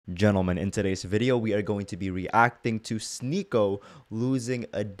gentlemen, in today's video, we are going to be reacting to Sneako losing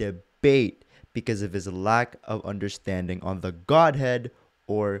a debate because of his lack of understanding on the Godhead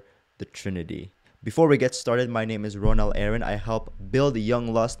or the Trinity. Before we get started, my name is Ronel. I help build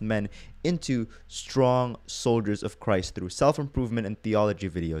young lost men into strong soldiers of Christ through self-improvement and theology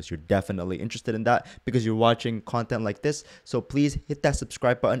videos. You're definitely interested in that because you're watching content like this. So please hit that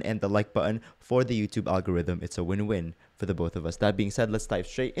subscribe button and the like button for the YouTube algorithm. It's a win-win for the both of us. That being said, let's dive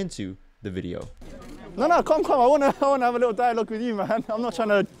straight into the video. No, come. I wanna have a little dialogue with you, man. I'm not trying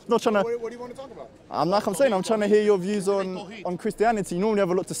to. What do you want to talk about? I'm saying, I'm trying to hear your views on Christianity. You normally have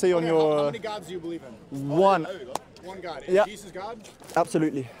a lot to say on your. How many gods do you believe in? One. One God. Is Yeah. Jesus God?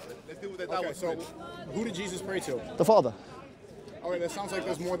 Absolutely. Okay, so who did Jesus pray to? The Father. Okay, that sounds like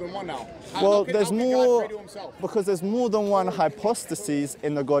there's more than one now. Well, how there's can more God pray to himself? because there's more than one hypostases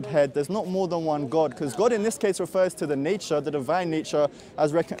in the Godhead. There's not more than one God, because God in this case refers to the nature, the divine nature,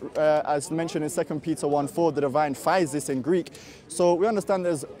 as mentioned in 2 Peter 1:4, the divine physis in Greek. So we understand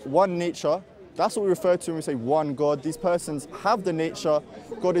there's one nature. That's what we refer to when we say one God. These persons have the nature.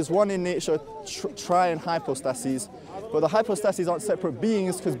 God is one in nature, tri and hypostases. But the hypostases aren't separate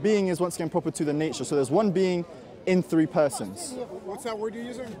beings, because being is once again proper to the nature. So there's one being in three persons. What's that word you're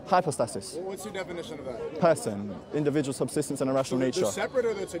using? Hypostasis. What's your definition of that? Person, individual subsistence and a rational nature. They're separate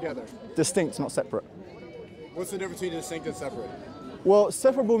or they're together? Distinct, not separate. What's the difference between distinct and separate? Well,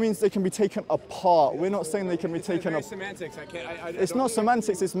 separable means they can be taken apart. We're not saying they can be taken apart. Semantics. It's not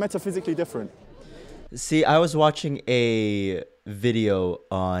semantics, it's metaphysically different. See, I was watching a video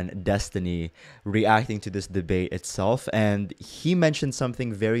on Destiny reacting to this debate itself, and he mentioned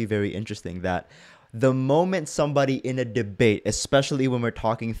something very, very interesting, that the moment somebody in a debate, especially when we're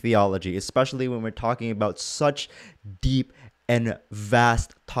talking theology, especially when we're talking about such deep and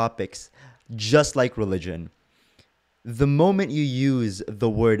vast topics, just like religion, the moment you use the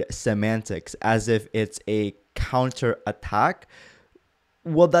word semantics as if it's a counter attack,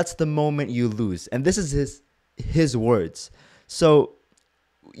 well, that's the moment you lose. And this is his words. So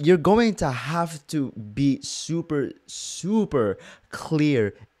you're going to have to be super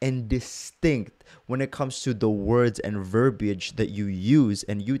clear and distinct when it comes to the words and verbiage that you use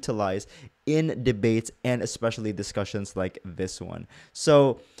and utilize in debates and especially discussions like this one.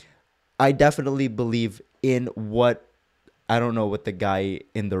 So I definitely believe in what, I don't know what the guy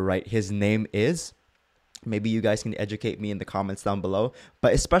in the right, his name is. Maybe you guys can educate me in the comments down below.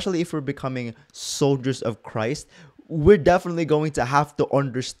 But especially if we're becoming soldiers of Christ, we're definitely going to have to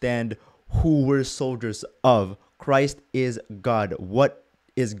understand who we're soldiers of. Christ is God. What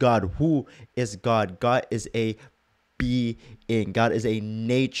is God? Who is God? God is a being. God is a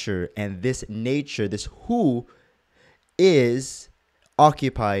nature. And this nature, this who, is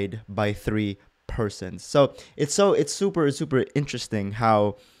occupied by three persons. So it's super interesting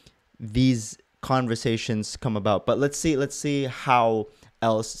how these conversations come about. But let's see how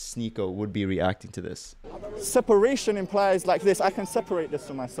else Sneako would be reacting to this. Separation implies like this: I can separate this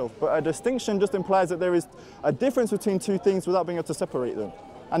from myself, but a distinction just implies that there is a difference between two things without being able to separate them.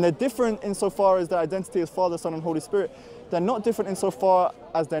 And they're different insofar as their identity as Father, Son, and Holy Spirit. They're not different insofar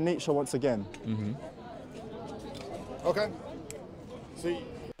as their nature, once again. Okay. So,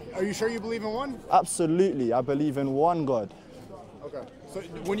 are you sure you believe in one? Absolutely, I believe in one God. Okay. So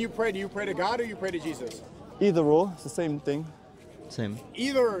when you pray, do you pray to God or you pray to Jesus? Either or, it's the same thing. Same.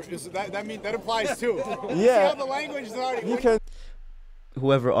 Either is that applies too. Yeah. See how the language is already. You can.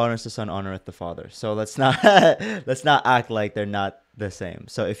 Whoever honors the Son honoreth the Father. So let's not act like they're not the same.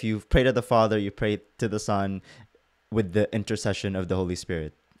 So if you pray to the Father, you pray to the Son with the intercession of the Holy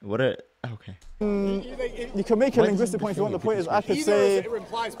Spirit. Okay. You can make a linguistic point if you want. The point is, I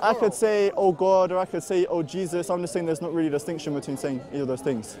could say, oh God, or I could say, oh Jesus. I'm just saying there's not really a distinction between saying either of those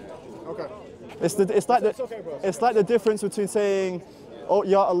things. Okay. It's like the difference between saying, oh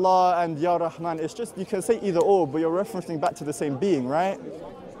Ya Allah and Ya Rahman. It's just, you can say either or, but you're referencing back to the same being, right?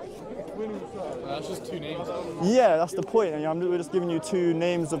 That's just two names. Yeah, that's the point. And we're just giving you two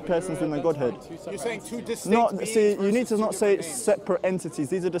names of persons in the Godhead. You're saying two distinct beings. See, you need to not say names. separate entities.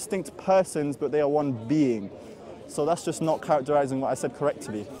 These are distinct persons, but they are one being. So that's just not characterizing what I said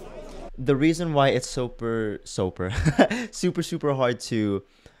correctly. The reason why it's super hard to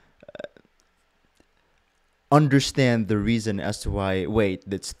understand the reason as to why, wait,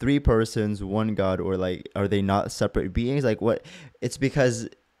 it's three persons, one God, or like, are they not separate beings? Like what? It's because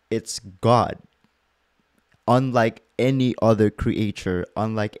it's God. Unlike any other creature,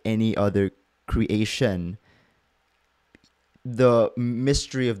 unlike any other creation, the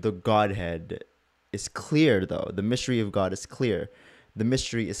mystery of the Godhead is clear, though. The mystery of God is clear. The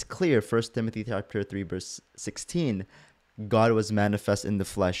mystery is clear. 1 Timothy chapter 3, verse 16. God was manifest in the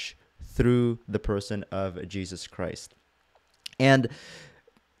flesh through the person of Jesus Christ. And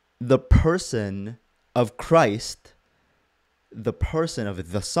the person of Christ, the person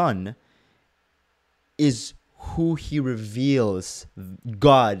of the Son, is who he reveals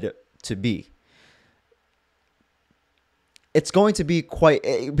God to be. It's going to be quite,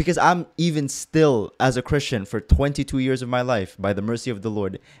 because I'm even still, as a Christian for 22 years of my life, by the mercy of the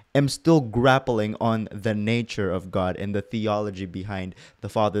Lord, am still grappling on the nature of God and the theology behind the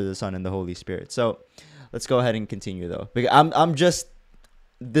Father, the Son, and the Holy Spirit. So let's go ahead and continue, though, because I'm just,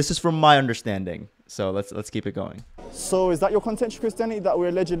 this is from my understanding. So let's keep it going. So is that your contention, Christianity, that we're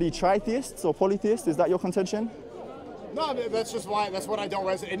allegedly tritheists or polytheists? Is that your contention? No, I mean, that's just why. That's what I don't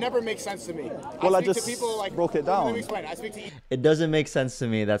resonate. It never makes sense to me. Well, I speak just to people like, broke it Let down. me explain. I speak to It doesn't make sense to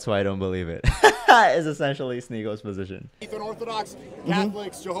me. That's why I don't believe it. Is essentially Sneako's position. Eastern Orthodox,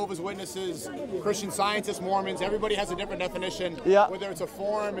 Catholics, Jehovah's Witnesses, Christian Scientists, Mormons. Everybody has a different definition. Yeah. Whether it's a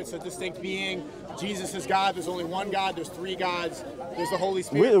form, it's a distinct being. Jesus is God. There's only one God. There's three gods. There's the Holy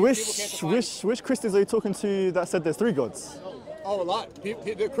Spirit. Which Christians are you talking to that said there's three gods? Oh, a lot.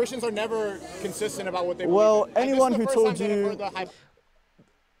 The Christians are never consistent about what they believe. Well, in. And anyone this is the who first told time that I've you- heard the hype-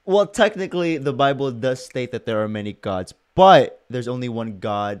 Well, technically, the Bible does state that there are many gods, but there's only one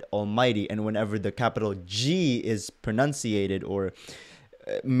God Almighty. And whenever the capital G is pronunciated or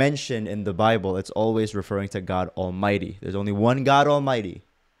mentioned in the Bible, it's always referring to God Almighty. There's only one God Almighty.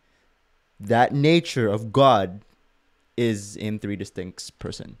 That nature of God is in three distinct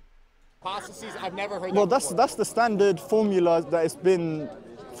persons. Apostasies, I've never heard Well, that before. that's the standard formula that it's been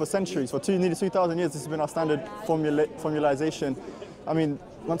for centuries. For nearly 2,000 years, this has been our standard formulization. I mean,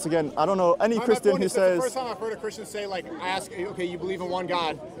 once again, I don't know any My Christian point who is, that's the says, first time I've heard a Christian say, like, I ask, okay, you believe in one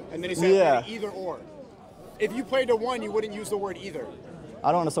God, and then he said Yeah. either or. If you played to one, you wouldn't use the word either.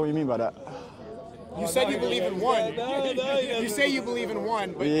 I don't understand what you mean by that. You said you believe in one. You say you believe in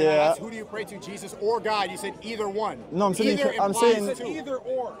one, but then I Yeah. asked, who do you pray to, Jesus or God? You said either one. No, I'm saying, Either I'm implies saying, two. Either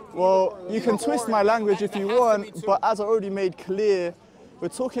or. well, you can twist my language if you That has to want, be two. but as I already made clear, we're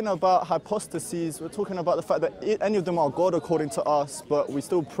talking about hypostases. We're talking about the fact that any of them are God according to us, but we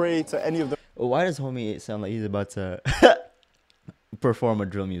still pray to any of them. Why does homie sound like he's about to perform a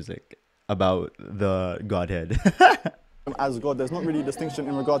drill music about the Godhead? As God. There's not really a distinction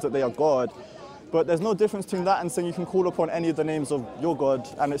in regards that they are God, but there's no difference between that and saying you can call upon any of the names of your God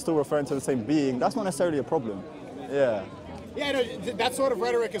and it's still referring to the same being. That's not necessarily a problem. Yeah. Yeah, no, that sort of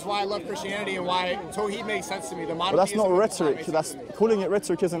rhetoric is why I love Christianity and why Tawhid makes sense to me. The But that's not monotheism of rhetoric. Islam That's calling it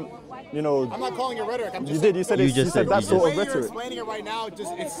rhetoric isn't, you know. I'm not calling it rhetoric. I'm just You saying, did. You said You it's, you just said said- that you sort the of way you're rhetoric. explaining it right now,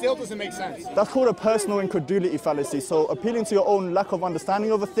 it still doesn't make sense. That's called a personal incredulity fallacy. So appealing to your own lack of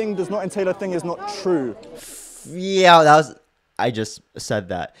understanding of a thing does not entail a thing is not true. Yeah, that was. I just said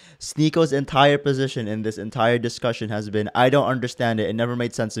that. Sneako's entire position in this entire discussion has been, I don't understand it. It never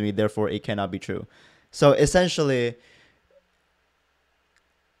made sense to me. Therefore, it cannot be true. So essentially,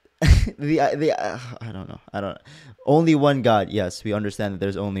 I don't know. Only one God. Yes, we understand that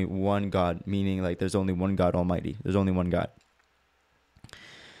there's only one God, meaning like there's only one God Almighty. There's only one God.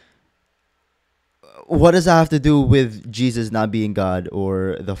 What does that have to do with Jesus not being God,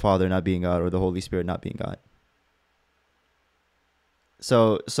 or the Father not being God, or the Holy Spirit not being God?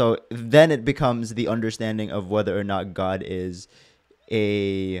 So then it becomes the understanding of whether or not God is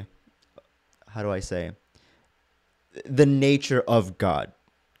a, how do I say, the nature of God.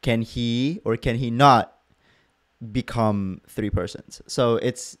 Can he or can he not become three persons? So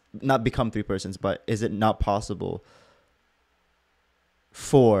it's not become three persons, but is it not possible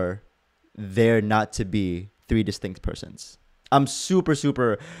for there not to be three distinct persons? I'm super,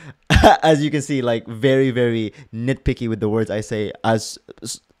 as you can see, like very, very nitpicky with the words I say, as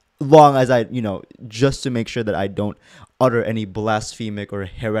long as I, just to make sure that I don't utter any blasphemic or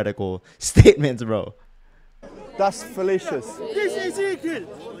heretical statements, bro. That's fallacious. This is Ezekiel.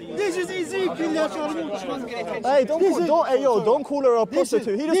 This is Ezekiel. Hey, don't call her a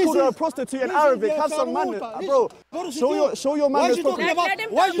prostitute. He just called her a prostitute in Arabic. Have some manners, bro. Show your manners. Why is she talking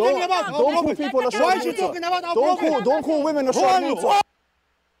about? Don't call people a Why is she talking about our Don't prophet? call women a sharmuta.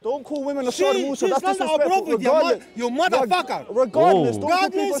 Don't call women a sharmuta. She's That's not our disrespectful. prophet, you motherfucker. Regardless, don't call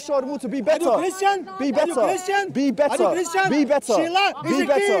Godless. people sharmuta. Be better. Are you Christian? Be Are you better. Christian? Be better. Are you Christian? Be better. She Be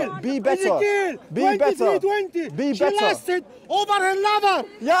better. Be better. Be better. 2320. Be She better. lasted over her lover.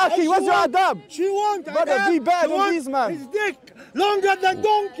 Yeah, And Aki, she where's your want- adab? She wants Brother, adab. be better She than wants these man. His dick longer than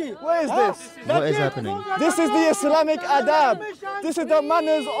donkey. Where is this? What is happening? This is the Islamic adab. This is the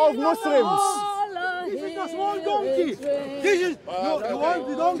manners of Muslims. This is the a small donkey. This is you want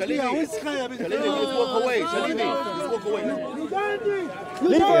the donkey. Just walk away. Just walk away.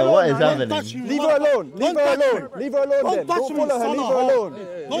 What is happening? Leave her alone. Leave her alone. Leave her alone then. Don't follow her. Leave her alone.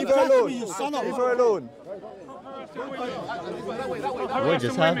 Leave her alone. Leave her alone. What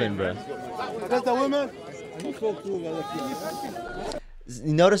just happened, bro? That's the woman.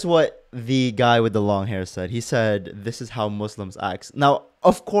 Notice what the guy with the long hair said. He said, "This is how Muslims act." Now,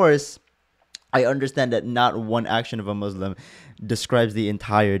 of course, I understand that not one action of a Muslim describes the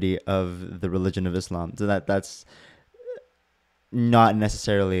entirety of the religion of Islam. So that's not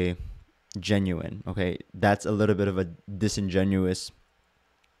necessarily genuine. Okay, that's a little bit of a disingenuous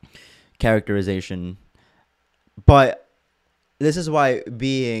characterization. But this is why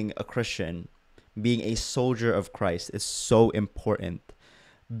being a Christian, being a soldier of Christ is so important.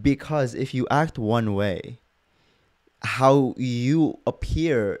 Because if you act one way, how you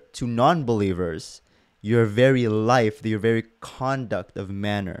appear to non-believers, your very life, your very conduct of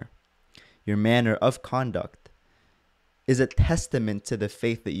manner, your manner of conduct is a testament to the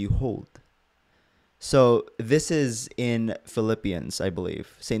faith that you hold. So this is in Philippians, I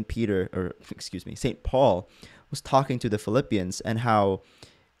believe. St. Paul was talking to the Philippians and how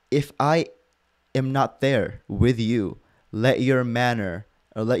if I am not there with you, let your manner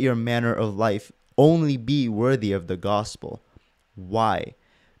of life only be worthy of the gospel. Why?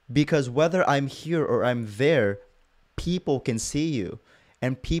 Because whether I'm here or I'm there, people can see you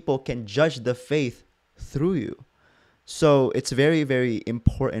and people can judge the faith through you. So it's very, very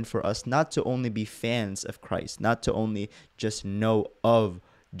important for us not to only be fans of Christ, not to only just know of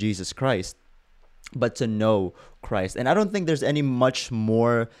Jesus Christ, but to know Christ. And I don't think there's any much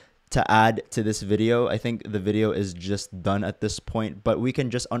more to add to this video. I think the video is just done at this point, but we can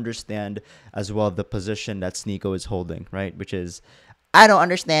just understand as well the position that Sneako is holding, right? Which is, I don't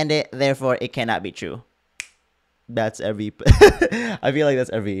understand it, therefore it cannot be true. That's every, I feel like that's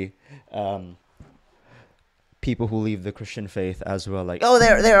every people who leave the Christian faith as well. Like, oh,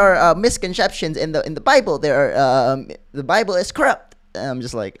 there are misconceptions in the Bible. There are the Bible is corrupt. And I'm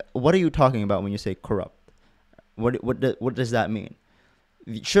just like, what are you talking about when you say corrupt? What does that mean?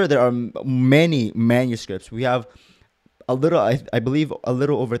 Sure, there are many manuscripts. We have I believe a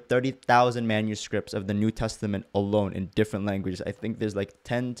little over 30,000 manuscripts of the New Testament alone in different languages. I think there's like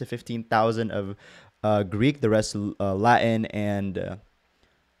 10 to 15,000 of Greek, the rest Latin and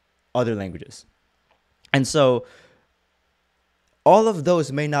other languages. And so all of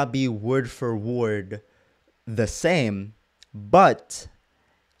those may not be word for word the same, but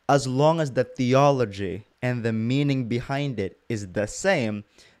as long as the theology and the meaning behind it is the same,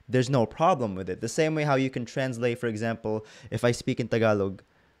 there's no problem with it. The same way how you can translate, for example, if I speak in Tagalog,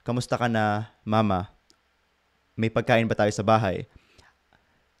 kamusta ka na, mama? May pagkain ba tayo sa bahay?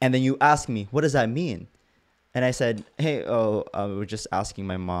 And then you ask me, what does that mean? And I said, hey, I was just asking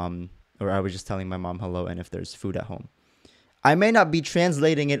my mom, or I was just telling my mom hello and if there's food at home. I may not be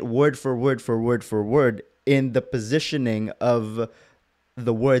translating it word for word in the positioning of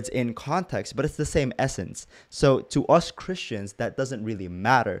the words in context, but it's the same essence. So to us Christians, that doesn't really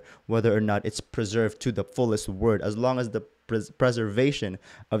matter whether or not it's preserved to the fullest word, as long as the preservation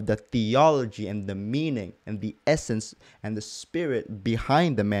of the theology and the meaning and the essence and the spirit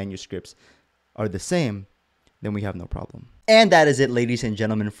behind the manuscripts are the same, then we have no problem. And that is it, ladies and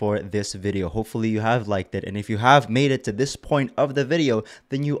gentlemen, for this video. Hopefully you have liked it. And if you have made it to this point of the video,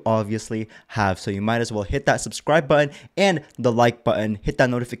 then you obviously have. So you might as well hit that subscribe button and the like button. Hit that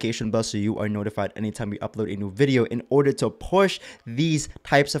notification bell so you are notified anytime we upload a new video, in order to push these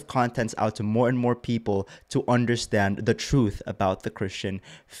types of contents out to more and more people to understand the truth about the Christian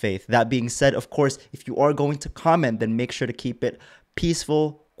faith. That being said, of course, if you are going to comment, then make sure to keep it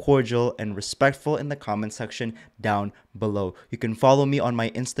peaceful, cordial, and respectful in the comment section down below. You can follow me on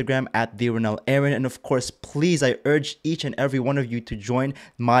my Instagram at @Ronel. And of course, please, I urge each and every one of you to join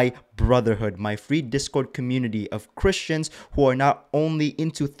my brotherhood, my free Discord community of Christians who are not only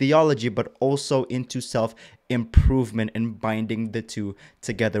into theology, but also into self-improvement and binding the two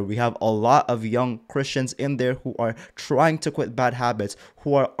together. We have a lot of young Christians in there who are trying to quit bad habits,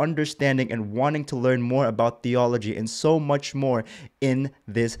 who are understanding and wanting to learn more about theology and so much more in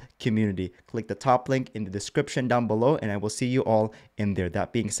this community. Click the top link in the description down below and I will see you all in there.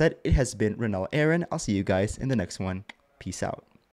 That being said, it has been Ronel Aaron. I'll see you guys in the next one. Peace out.